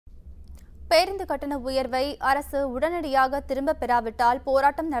பேருந்து கட்டண உயர்வை அரசு உடனடியாக திரும்ப பெறாவிட்டால்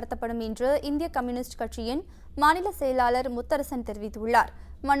போராட்டம் நடத்தப்படும் என்று இந்திய கம்யூனிஸ்ட் கட்சியின் மாநில செயலாளர் முத்தரசன் தெரிவித்துள்ளார்.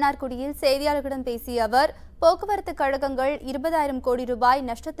 மன்னார்குடியில் செய்தியாளர்களிடம் பேசிய அவர், போக்குவரத்து கழகங்கள் 20,000 கோடி ரூபாய்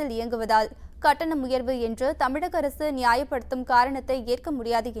நஷ்டத்தில் இயங்குவதால் கட்டண உயர்வு என்று தமிழக அரசு நியாயப்படுத்தும் காரணத்தை ஏற்க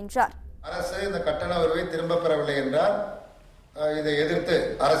முடியாது என்றார். அரசு இந்த கட்டண உயர்வை திரும்ப பெறவில்லை என்றால் இதை எதிர்த்து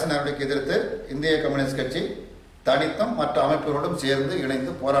அரசு நடவடிக்கை எதிர்த்து இந்திய கம்யூனிஸ்ட் கட்சி தனித்தும் மற்ற அமைப்புகளோடும் சேர்ந்து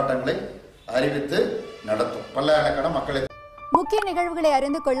இணைந்து போராட்டங்களை அறிவித்து நடத்தும். பல்லாயிரக்கணக்கான மக்களை முக்கிய நிகழ்வுகளை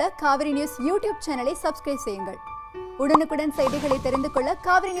அறிந்து கொள்ள காவிரி நியூஸ் யூடியூப் சேனலை சப்ஸ்கிரைப் செய்யுங்கள். உடனுக்குடன் செய்திகளை தெரிந்து கொள்ள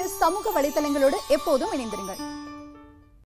காவிரி நியூஸ் சமூக வலைதளங்களோடு எப்போதும் இணைந்திருங்கள்.